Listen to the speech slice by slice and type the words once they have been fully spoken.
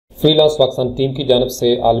Freelance Pakistan team की जानिब से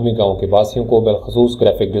आलमी गाँव के वासियों को बिलखसूस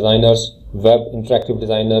graphic designers, web interactive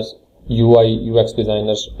designers, UI UX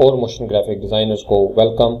designers और मोशन ग्राफिक डिज़ाइनर्स को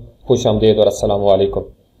वेलकम, खुश आमदीद और अस्सलाम वालेकुम।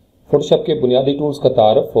 फोटोशॉप के बुनियादी टूल्स का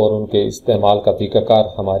तारफ़ और उनके इस्तेमाल का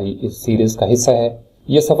तरीक़ाकार हमारी इस सीरीज़ का हिस्सा है।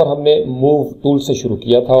 ये सफ़र हमने मूव टूल से शुरू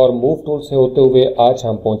किया था और मूव टूल से होते हुए आज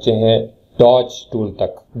हम पहुंचे हैं डॉज टूल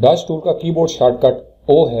तक। डॉज टूल का कीबोर्ड शॉर्टकट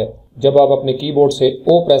O है। जब आप अपने कीबोर्ड से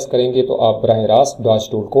O प्रेस करेंगे तो आप बराह रास्त डॉज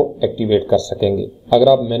टूल को एक्टिवेट कर सकेंगे। अगर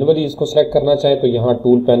आप मैनुअली इसको सेलेक्ट करना चाहें तो यहाँ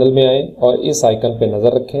टूल पैनल में आएं और इस आइकन पे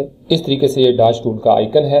नजर रखें। इस तरीके से ये डॉज टूल का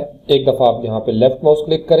आइकन है। एक दफा आप यहाँ पे लेफ्ट माउस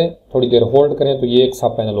क्लिक करें, थोड़ी देर होल्ड करें तो ये एक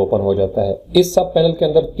सब पैनल ओपन हो जाता है। इस सब पैनल के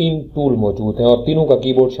अंदर 3 टूल मौजूद हैं और तीनों का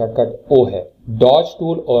कीबोर्ड शॉर्टकट O है। डॉज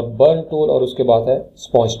टूल और बर्न टूल और उसके बाद है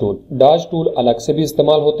स्पॉन्ज टूल। डॉज टूल अलग से भी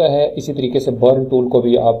इस्तेमाल होता है, इसी तरीके से बर्न टूल को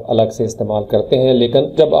भी आप अलग से इस्तेमाल करते हैं।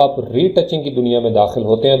 लेकिन जब आप रीटचिंग की दुनिया में दाखिल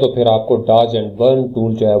होते हैं तो फिर आपको डॉज एंड बर्न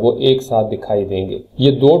टूल जो है वो एक साथ दिखाई देंगे।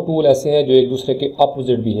 ये 2 टूल ऐसे हैं जो एक दूसरे के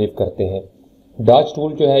अपोजिट बिहेव करते हैं। डॉज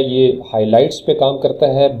टूल जो है ये हाइलाइट्स पे काम करता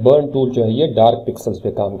है, बर्न टूल जो है ये डार्क पिक्सल्स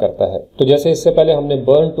पे काम करता है। तो जैसे इससे पहले हमने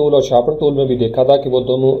बर्न टूल और शार्पन टूल में भी देखा था कि वो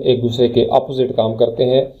दोनों एक दूसरे के अपोजिट काम करते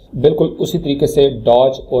हैं, बिल्कुल उसी तरीके से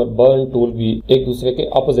डॉज और बर्न टूल भी एक दूसरे के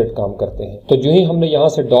अपोजिट काम करते हैं। तो जो ही हमने यहाँ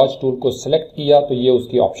से डॉज टूल को सिलेक्ट किया तो ये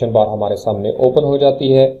उसकी ऑप्शन बार हमारे सामने ओपन हो जाती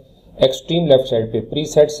है। एक्सट्रीम लेफ्ट साइड पे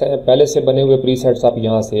प्रीसेट्स हैं, पहले से बने हुए प्रीसेट्स आप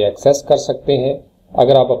यहाँ से एक्सेस कर सकते हैं।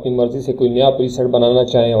 अगर आप अपनी मर्जी से कोई नया प्रीसेट बनाना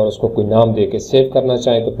चाहें और उसको कोई नाम दे के सेव करना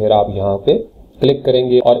चाहें तो फिर आप यहाँ पे क्लिक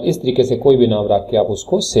करेंगे और इस तरीके से कोई भी नाम रख के आप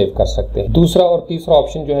उसको सेव कर सकते हैं। दूसरा और तीसरा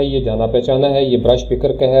ऑप्शन जो है ये जाना पहचाना है, ये ब्रश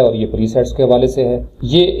पिकर का है और ये प्रीसेट्स के हवाले से है।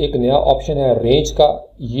 ये एक नया ऑप्शन है रेंज का,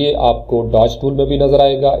 ये आपको डॉज टूल में भी नजर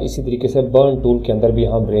आएगा। इसी तरीके से बर्न टूल के अंदर भी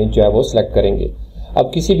हम रेंज जो है वो सिलेक्ट करेंगे।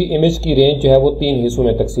 अब किसी भी इमेज की रेंज जो है वो 3 हिस्सों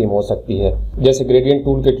में तकसीम हो सकती है। जैसे ग्रेडियंट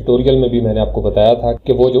टूल के ट्यूटोरियल में भी मैंने आपको बताया था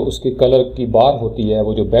कि वो जो उसकी कलर की बार होती है,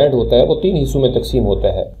 वो जो बैंड होता है वो 3 हिस्सों में तकसीम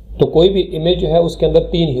होता है। तो कोई भी इमेज जो है उसके अंदर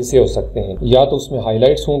 3 हिस्से हो सकते हैं। या तो उसमें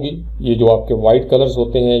हाईलाइट्स होंगी, ये जो आपके व्हाइट कलर्स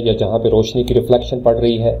होते हैं या जहाँ पे रोशनी की रिफ्लेक्शन पड़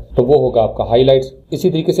रही है तो वो होगा आपका हाईलाइट्स। इसी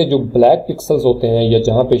तरीके से जो ब्लैक पिक्सल्स होते हैं या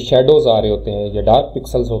जहाँ पे शेडोज आ रहे होते हैं या डार्क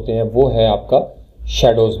पिक्सल्स होते हैं वो है आपका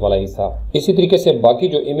शेडोज वाला हिस्सा। इसी तरीके से बाकी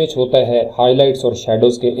जो इमेज होता है हाइलाइट्स और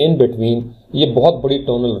शेडोज के इन बिटवीन, ये बहुत बड़ी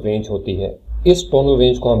टोनल रेंज होती है। इस टोनल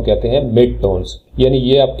रेंज को हम कहते हैं मिड टोन्स, यानी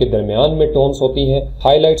ये आपके दरमियान में टोन्स होती हैं।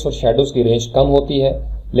 हाइलाइट्स और शेडोज की रेंज कम होती है,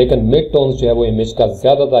 लेकिन मिड टोन्स जो है वो इमेज का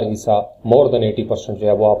ज्यादातर हिस्सा, मोर देन 80% जो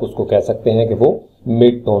है वो आप उसको कह सकते हैं कि वो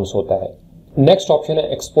मिड टोन्स होता है। नेक्स्ट ऑप्शन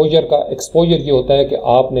है एक्सपोजर का। एक्सपोजर ये होता है कि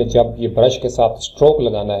आपने जब ये ब्रश के साथ स्ट्रोक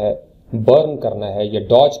लगाना है, बर्न करना है या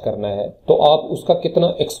डॉज करना है तो आप उसका कितना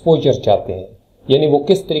एक्सपोजर चाहते हैं, यानी वो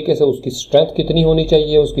किस तरीके से, उसकी स्ट्रेंथ कितनी होनी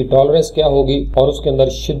चाहिए, उसकी टॉलरेंस क्या होगी और उसके अंदर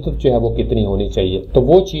शिद्दत जो है वो कितनी होनी चाहिए। तो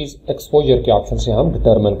वो चीज एक्सपोजर के ऑप्शन से हम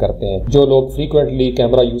डिटरमिन करते हैं। जो लोग फ्रीक्वेंटली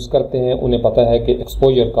कैमरा यूज करते हैं उन्हें पता है कि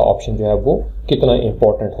एक्सपोजर का ऑप्शन जो है वो कितना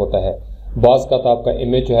इंपॉर्टेंट होता है। बाज़ का आपका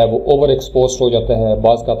इमेज जो है वो ओवर एक्सपोज हो जाता है,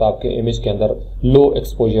 बाज़ का आपके इमेज के अंदर लो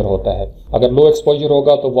एक्सपोजर होता है। अगर लो एक्सपोजर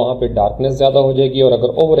होगा तो वहाँ पे डार्कनेस ज़्यादा हो जाएगी और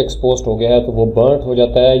अगर ओवर एक्सपोज हो गया है तो वो बर्nt हो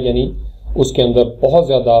जाता है, यानी उसके अंदर बहुत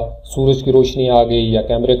ज़्यादा सूरज की रोशनी आ गई या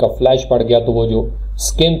कैमरे का फ्लैश पड़ गया तो वो जो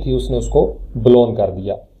स्किन थी उसने उसको ब्लोन कर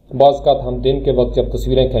दिया। बाज़ का हम दिन के वक्त जब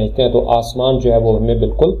तस्वीरें खींचते हैं तो आसमान जो है वो हमें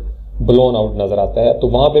बिल्कुल ब्लोन आउट नज़र आता है, तो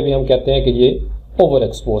वहाँ पर भी हम कहते हैं कि ये ओवर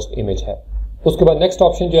एक्सपोज इमेज है। उसके बाद नेक्स्ट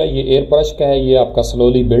ऑप्शन जो है ये एयर ब्रश का है। ये आपका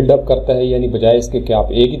स्लोली बिल्डअप करता है, यानी बजाय इसके कि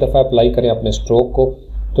आप एक ही दफ़ा अप्लाई करें अपने स्ट्रोक को,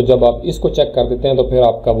 तो जब आप इसको चेक कर देते हैं तो फिर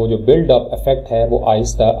आपका वो जो बिल्डअप इफेक्ट है वो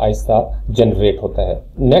आहिस्ता आहिस्ता जनरेट होता है।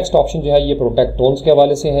 नेक्स्ट ऑप्शन जो है ये प्रोटेक्ट टोन्स के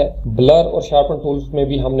हवाले से है। ब्लर और शार्पन टूल्स में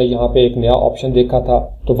भी हमने यहाँ पे एक नया ऑप्शन देखा था,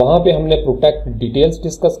 तो वहां पे हमने प्रोटेक्ट डिटेल्स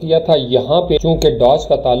डिस्कस किया था। यहाँ पे चूंकि डॉज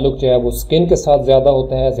का ताल्लुक जो है वो स्किन के साथ ज्यादा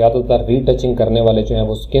होता है, ज्यादातर रीटचिंग करने वाले जो है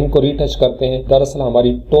वो स्किन को रीटच करते हैं। दरअसल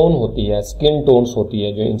हमारी टोन होती है, स्किन टोन्स होती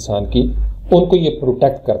है जो इंसान की, उनको ये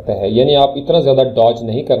प्रोटेक्ट करता है। यानी आप इतना ज़्यादा डॉज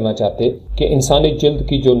नहीं करना चाहते कि इंसानी जिल्द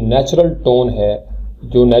की जो नेचुरल टोन है,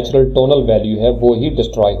 जो नेचुरल टोनल वैल्यू है वो ही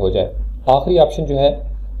डिस्ट्रॉय हो जाए। आखिरी ऑप्शन जो है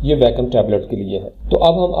ये वैक्यूम टैबलेट के लिए है। तो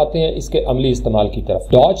अब हम आते हैं इसके अमली इस्तेमाल की तरफ।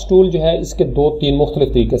 डॉज टूल जो है इसके 2-3 मुख्तलिफ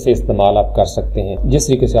तरीके से इस्तेमाल आप कर सकते हैं, जिस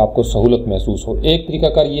तरीके से आपको सहूलत महसूस हो। एक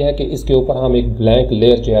तरीकाकार ये है कि इसके ऊपर हम एक ब्लैंक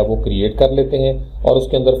लेयर जो है वो क्रिएट कर लेते हैं और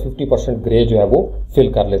उसके अंदर 50% ग्रे जो है वो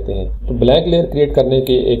फिल कर लेते हैं। तो ब्लैंक लेयर क्रिएट करने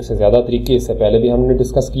के एक से ज़्यादा तरीके इससे पहले भी हमने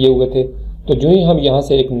डिस्कस किए हुए थे। तो जो ही हम यहाँ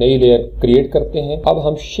से एक नई लेयर क्रिएट करते हैं, अब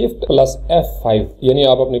हम शिफ्ट प्लस F5, यानी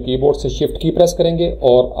आप अपने कीबोर्ड से शिफ्ट की प्रेस करेंगे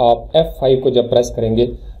और आप F5 को जब प्रेस करेंगे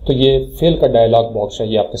तो ये फिल का डायलॉग बॉक्स है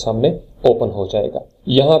ये आपके सामने ओपन हो जाएगा।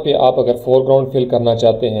 यहाँ पे आप अगर फोरग्राउंड फिल करना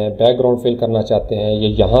चाहते हैं, बैकग्राउंड फिल करना चाहते हैं, या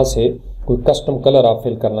यहाँ से कोई कस्टम कलर आप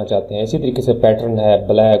फिल करना चाहते हैं, इसी तरीके से पैटर्न है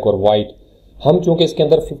ब्लैक और वाइट। हम चूंकि इसके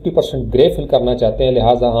अंदर 50% ग्रे फिल करना चाहते हैं,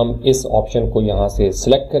 लिहाजा हम इस ऑप्शन को यहाँ से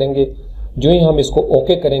सिलेक्ट करेंगे। जो ही हम इसको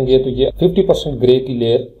ओके करेंगे तो ये 50% ग्रे की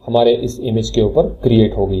लेयर हमारे इस इमेज के ऊपर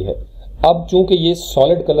क्रिएट हो गई है। अब चूंकि ये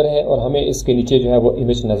सॉलिड कलर है और हमें इसके नीचे जो है वो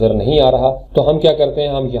इमेज नजर नहीं आ रहा, तो हम क्या करते हैं,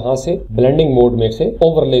 हम यहाँ से ब्लेंडिंग मोड में से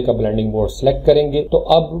ओवरले का ब्लेंडिंग मोड सिलेक्ट करेंगे। तो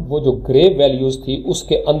अब वो जो ग्रे वैल्यूज थी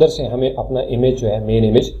उसके अंदर से हमें अपना इमेज जो है, मेन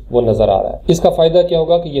इमेज, वो नजर आ रहा है। इसका फायदा क्या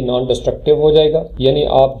होगा कि ये नॉन डिस्ट्रक्टिव हो जाएगा, यानी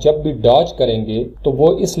आप जब भी डॉज करेंगे तो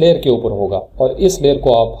वो इस लेयर के ऊपर होगा और इस लेयर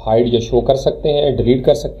को आप हाइड या शो कर सकते हैं, डिलीट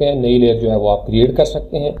कर सकते हैं, नई लेयर जो है वो आप क्रिएट कर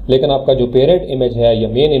सकते हैं, लेकिन आपका जो पेरेंट इमेज है या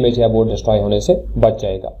मेन इमेज है वो डिस्ट्रॉय होने से बच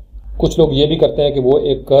जाएगा। कुछ लोग ये भी करते हैं कि वो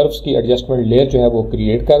एक कर्व्स की एडजस्टमेंट लेयर जो है वो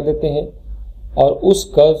क्रिएट कर देते हैं और उस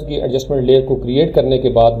कर्व्स की एडजस्टमेंट लेयर को क्रिएट करने के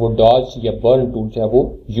बाद वो डॉज या बर्न टूल जो है वो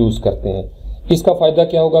यूज करते हैं। इसका फायदा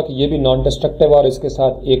क्या होगा कि ये भी नॉन डिस्ट्रक्टिव और इसके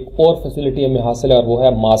साथ एक और फैसिलिटी हमें हासिल है और वो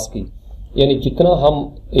है मास्क की, यानी जितना हम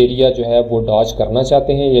एरिया जो है वो डॉज करना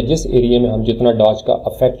चाहते हैं या जिस एरिया में हम जितना डॉज का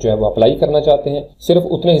इफेक्ट जो है वो अप्लाई करना चाहते हैं, सिर्फ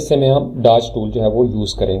उतने हिस्से में हम डॉज टूल जो है वो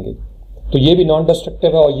यूज करेंगे। तो ये भी नॉन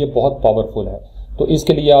डिस्ट्रक्टिव है और ये बहुत पावरफुल है। तो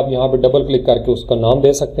इसके लिए आप यहाँ पे डबल क्लिक करके उसका नाम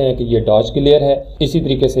दे सकते हैं कि ये डॉज की लेयर है। इसी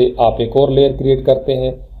तरीके से आप एक और लेयर क्रिएट करते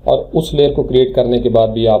हैं और उस लेयर को क्रिएट करने के बाद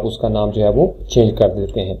भी आप उसका नाम जो है वो चेंज कर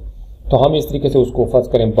देते हैं। तो हम इस तरीके से उसको फर्ज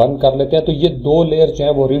करें बंद कर लेते हैं। तो ये दो लेयर जो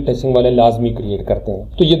है वो रीटचिंग वाले लाजमी क्रिएट करते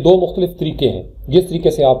हैं। तो ये दो मुख्तलिफ तरीके हैं, जिस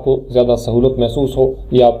तरीके से आपको ज्यादा सहूलत महसूस हो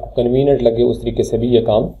या आपको कन्वीनियंट लगे उस तरीके से भी ये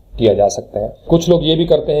काम किया जा सकता है। कुछ लोग ये भी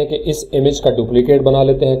करते हैं कि इस इमेज का डुप्लीकेट बना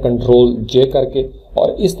लेते हैं कंट्रोल जे करके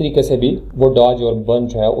और इस तरीके से भी वो डॉज और बर्न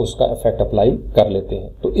जो है उसका इफेक्ट अप्लाई कर लेते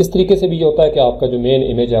हैं। तो इस तरीके से भी ये होता है कि आपका जो मेन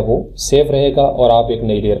इमेज है वो सेव रहेगा और आप एक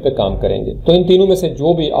नई लेयर पे काम करेंगे। तो इन तीनों में से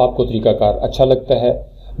जो भी आपको तरीकाकार अच्छा लगता है,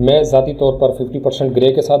 मैं ज़ाती तौर पर 50%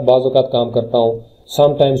 ग्रे के साथ बाज़ औक़ात काम करता हूँ।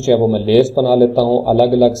 समटाइम्स जो है वो मैं लेयर्स बना लेता हूँ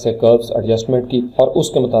अलग अलग से कर्व्स एडजस्टमेंट की और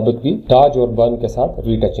उसके मुताबिक भी डॉज और बर्न के साथ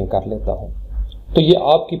रीटचिंग कर लेता हूँ। तो ये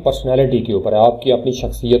आपकी पर्सनैलिटी के ऊपर है, आपकी अपनी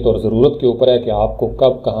शख्सियत और ज़रूरत के ऊपर है कि आपको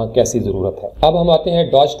कब कहाँ कैसी ज़रूरत है। अब हम आते हैं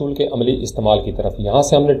डॉज टूल के अमली इस्तेमाल की तरफ। यहाँ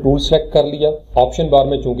से हमने टूल सेलेक्ट कर लिया। ऑप्शन बार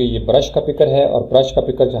में चूंकि ये ब्रश का पिकर है और ब्रश का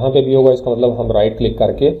पिकर जहाँ पे भी होगा इसका मतलब हम राइट क्लिक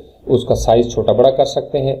करके उसका साइज छोटा बड़ा कर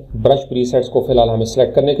सकते हैं। ब्रश प्रीसेट्स को फिलहाल हमें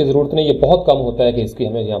सिलेक्ट करने की जरूरत नहीं, ये बहुत कम होता है कि इसकी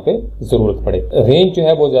हमें यहाँ पे जरूरत पड़े। रेंज जो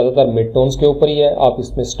है वो ज्यादातर मिड टोन्स के ऊपर ही है, आप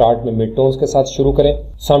इसमें स्टार्ट में मिड टोन्स के साथ शुरू करें।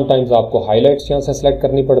 समटाइम्स आपको हाईलाइट्स यहाँ से सिलेक्ट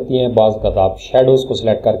करनी पड़ती हैं, बाज़ वक़्त आप शेडोज को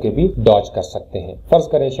सिलेक्ट करके भी डॉज कर सकते हैं। फर्ज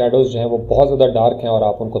करें शेडोज जो है वो बहुत ज्यादा डार्क हैं और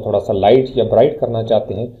आप उनको थोड़ा सा लाइट या ब्राइट करना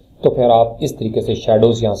चाहते हैं, तो फिर आप इस तरीके से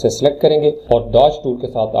शेडोज यहाँ से सिलेक्ट करेंगे और डॉज टूल के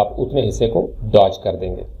साथ आप उतने हिस्से को डॉज कर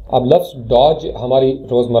देंगे। अब लफ्ज डॉज हमारी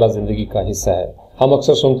रोजमर्रा जिंदगी का हिस्सा है। हम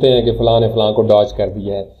अक्सर सुनते हैं कि फलां ने फलां को डॉज कर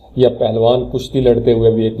दिया है, या पहलवान कुश्ती लड़ते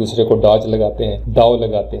हुए भी एक दूसरे को डॉज लगाते हैं, दाव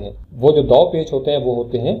लगाते हैं। वो जो दाव पेच होते हैं वो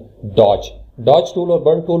होते हैं डॉज। डॉज टूल और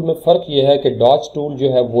बर्न टूल में फर्क ये है कि डॉज टूल जो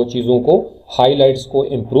है वो चीजों को हाईलाइट्स को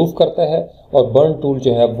इम्प्रूव करता है और बर्न टूल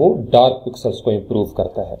जो है वो डार्क पिक्सल्स को इम्प्रूव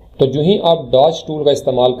करता है। तो जो ही आप डॉज टूल का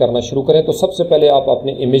इस्तेमाल करना शुरू करें तो सबसे पहले आप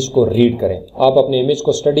अपने इमेज को रीड करें, आप अपने इमेज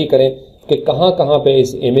को स्टडी करें कि कहाँ कहाँ पे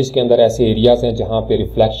इस इमेज के अंदर ऐसे एरियाज हैं जहाँ पे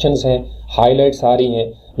रिफ्लेक्शंस हैं, हाईलाइट्स आ रही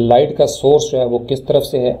हैं, लाइट का सोर्स जो है वो किस तरफ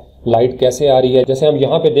से है, लाइट कैसे आ रही है। जैसे हम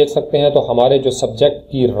यहाँ पे देख सकते हैं तो हमारे जो सब्जेक्ट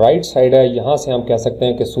की राइट साइड है, यहाँ से हम कह सकते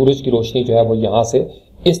हैं कि सूरज की रोशनी जो है वो यहाँ से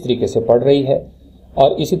इस तरीके से पड़ रही है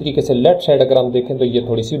और इसी तरीके से लेफ्ट साइड अगर हम देखें तो ये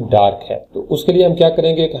थोड़ी सी डार्क है। तो उसके लिए हम क्या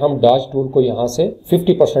करेंगे कि हम डॉज टूल को यहाँ से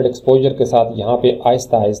 50% एक्सपोजर के साथ यहाँ पे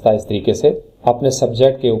आहिस्ता आहिस्ता इस तरीके से अपने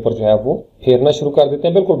सब्जेक्ट के ऊपर जो है वो फेरना शुरू कर देते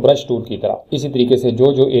हैं, बिल्कुल ब्रश टूल की तरह। इसी तरीके से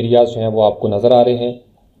जो जो एरियाज जो हैं वो आपको नजर आ रहे हैं,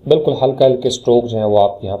 बिल्कुल हल्का हल्के स्ट्रोक जो हैं वो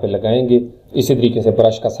आप यहाँ पे लगाएंगे। इसी तरीके से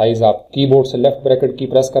ब्रश का साइज आप कीबोर्ड से लेफ्ट ब्रैकेट की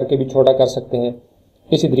प्रेस करके भी छोटा कर सकते हैं।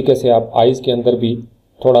 इसी तरीके से आप आईज के अंदर भी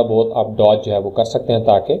थोड़ा बहुत आप डॉज जो है वो कर सकते हैं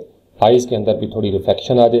ताकि आईज के अंदर भी थोड़ी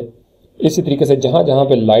रिफ्लेक्शन आ जाए। इसी तरीके से जहाँ जहाँ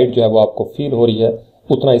पे लाइट जो है वो आपको फील हो रही है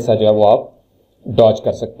उतना हिस्सा जो है वो आप डॉज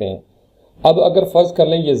कर सकते हैं। अब अगर फर्ज कर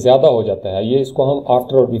लें ये ज्यादा हो जाता है, ये इसको हम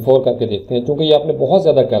आफ्टर और बिफोर करके देखते हैं, क्योंकि ये आपने बहुत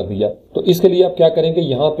ज्यादा कर दिया। तो इसके लिए आप क्या करेंगे,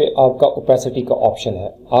 यहाँ पे आपका ओपेसिटी का ऑप्शन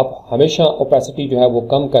है, आप हमेशा ओपेसिटी जो है वो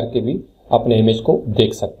कम करके भी अपने इमेज को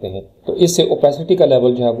देख सकते हैं। तो इससे ओपेसिटी का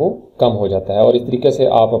लेवल जो है वो कम हो जाता है और इस तरीके से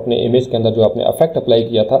आप अपने इमेज के अंदर जो आपने इफेक्ट अप्लाई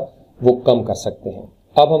किया था वो कम कर सकते हैं।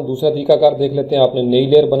 अब हम दूसरा तरीकाकार देख लेते हैं। आपने नई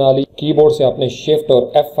लेयर बना ली, कीबोर्ड से आपने शिफ्ट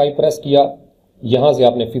और F5 प्रेस किया, यहाँ से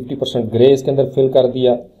आपने 50% ग्रे इसके अंदर फिल कर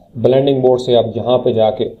दिया। ब्लेंडिंग मोड से आप यहाँ पे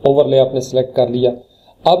जाके ओवरले आपने सेलेक्ट कर लिया।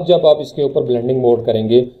 अब जब आप इसके ऊपर ब्लेंडिंग मोड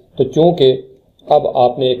करेंगे तो चूंकि अब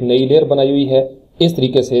आपने एक नई लेयर बनाई हुई है, इस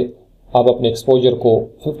तरीके से आप अपने एक्सपोजर को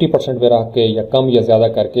 50% पे रख के या कम या ज़्यादा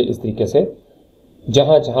करके इस तरीके से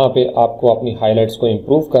जहाँ जहाँ पे आपको अपनी हाईलाइट्स को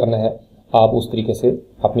इम्प्रूव करना है आप उस तरीके से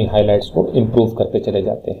अपनी हाईलाइट्स को इम्प्रूव करते चले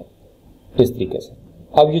जाते हैं इस तरीके से।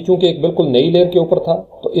 अब ये चूंकि एक बिल्कुल नई लेयर के ऊपर था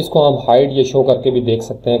तो इसको हम हाइड या शो करके भी देख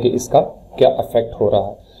सकते हैं कि इसका क्या इफेक्ट हो रहा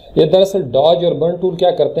है। ये दरअसल डॉज और बर्न टूल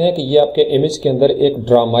क्या करते हैं कि ये आपके इमेज के अंदर एक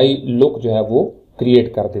ड्रामाई लुक जो है वो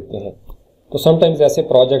क्रिएट कर देते हैं। तो समटाइम्स ऐसे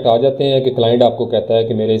प्रोजेक्ट आ जाते हैं कि क्लाइंट आपको कहता है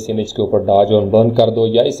कि मेरे इस इमेज के ऊपर डॉज और बर्न कर दो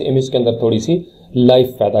या इस इमेज के अंदर थोड़ी सी लाइफ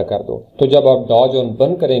पैदा कर दो। तो जब आप डॉज और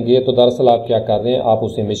बर्न करेंगे तो दरअसल आप क्या कर रहे हैं, आप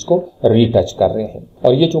उस इमेज को रीटच कर रहे हैं।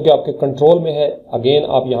 और ये चूंकि आपके कंट्रोल में है, अगेन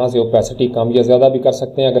आप यहाँ से ओपेसिटी कम या ज्यादा भी कर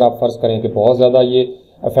सकते हैं अगर आप फर्ज करें कि बहुत ज्यादा ये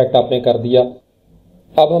इफेक्ट आपने कर दिया।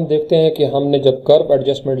 अब हम देखते हैं कि हमने जब कर्व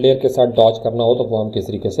एडजस्टमेंट लेयर के साथ डॉज करना हो तो वो हम किस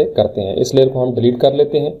तरीके से करते हैं। इस लेयर को हम डिलीट कर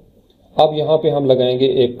लेते हैं। अब यहाँ पे हम लगाएंगे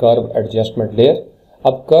एक कर्व एडजस्टमेंट लेयर।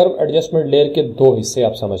 अब कर्व एडजस्टमेंट लेयर के दो हिस्से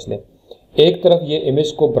आप समझ लें। एक तरफ ये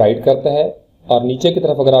इमेज को ब्राइट करता है और नीचे की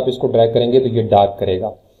तरफ अगर आप इसको ड्रैग करेंगे तो ये डार्क करेगा।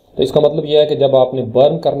 तो इसका मतलब ये है कि जब आपने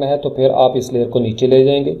बर्न करना है तो फिर आप इस लेयर को नीचे ले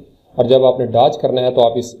जाएंगे और जब आपने डॉज करना है तो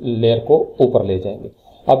आप इस लेयर को ऊपर ले जाएंगे।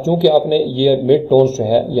 अब चूंकि आपने ये मिड टोन जो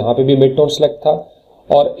है, यहाँ पे भी मिड टोन सेलेक्ट था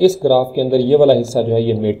और इस ग्राफ के अंदर ये वाला हिस्सा जो है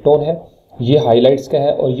ये मिड टोन है, ये हाईलाइट्स का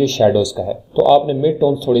है और ये शैडोज का है। तो आपने मिड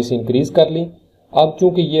टोन थोड़ी सी इंक्रीज कर ली। अब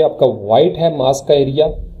चूंकि ये आपका व्हाइट है मास्क का एरिया,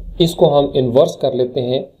 इसको हम इन्वर्स कर लेते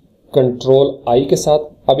हैं कंट्रोल आई के साथ।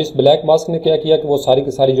 अब इस ब्लैक मास्क ने क्या किया कि वो सारी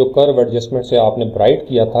की सारी जो कर्व एडजस्टमेंट से आपने ब्राइट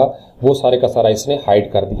किया था वो सारे का सारा इसने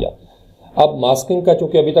हाइड कर दिया। अब मास्किंग का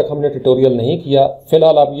चूंकि अभी तक हमने ट्यूटोरियल नहीं किया,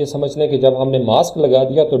 फिलहाल आप ये समझ लें कि जब हमने मास्क लगा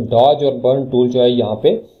दिया तो डॉज और बर्न टूल जो है यहाँ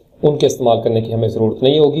पे उनके इस्तेमाल करने की हमें ज़रूरत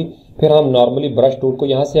नहीं होगी। फिर हम नॉर्मली ब्रश टूल को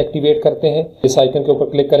यहाँ से एक्टिवेट करते हैं। इस आइकन के ऊपर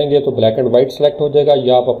क्लिक करेंगे तो ब्लैक एंड व्हाइट सेलेक्ट हो जाएगा,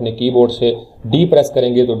 या आप अपने कीबोर्ड से डी प्रेस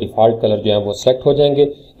करेंगे तो डिफ़ॉल्ट कलर जो है वो सिलेक्ट हो जाएंगे।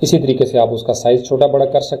 इसी तरीके से आप उसका साइज़ छोटा बड़ा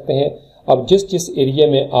कर सकते हैं। अब जिस एरिया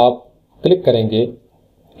में आप क्लिक करेंगे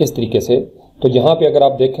इस तरीके से, तो यहाँ पे अगर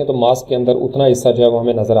आप देखें तो मास्क के अंदर उतना हिस्सा जो है वो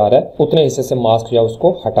हमें नज़र आ रहा है, उतने हिस्से से मास्क जो है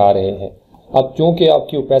उसको हटा रहे हैं। अब चूंकि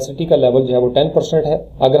आपकी ओपेसिटी का लेवल जो है वो 10% है,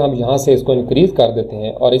 अगर हम यहाँ से इसको इंक्रीज कर देते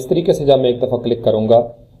हैं और इस तरीके से जब मैं एक दफ़ा क्लिक करूँगा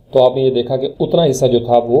तो आपने ये देखा कि उतना हिस्सा जो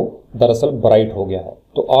था वो दरअसल ब्राइट हो गया है।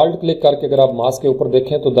 तो ऑल्ट क्लिक करके अगर आप मास्क के ऊपर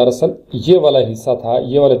देखें तो दरअसल ये वाला हिस्सा था,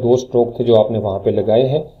 ये वाले दो स्ट्रोक थे जो आपने वहाँ पे लगाए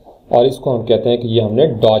हैं और इसको हम कहते हैं कि ये हमने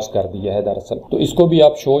डॉज कर दिया है दरअसल। तो इसको भी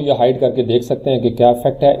आप शो या हाइड करके देख सकते हैं कि क्या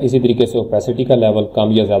इफेक्ट है। इसी तरीके से ओपेसिटी का लेवल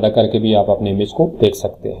कम या ज्यादा करके भी आप अपने इमेज को देख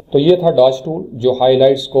सकते हैं। तो ये था डॉज टूल जो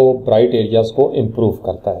हाईलाइट्स को, ब्राइट एरियाज को इम्प्रूव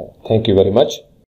करता है। Thank you very much.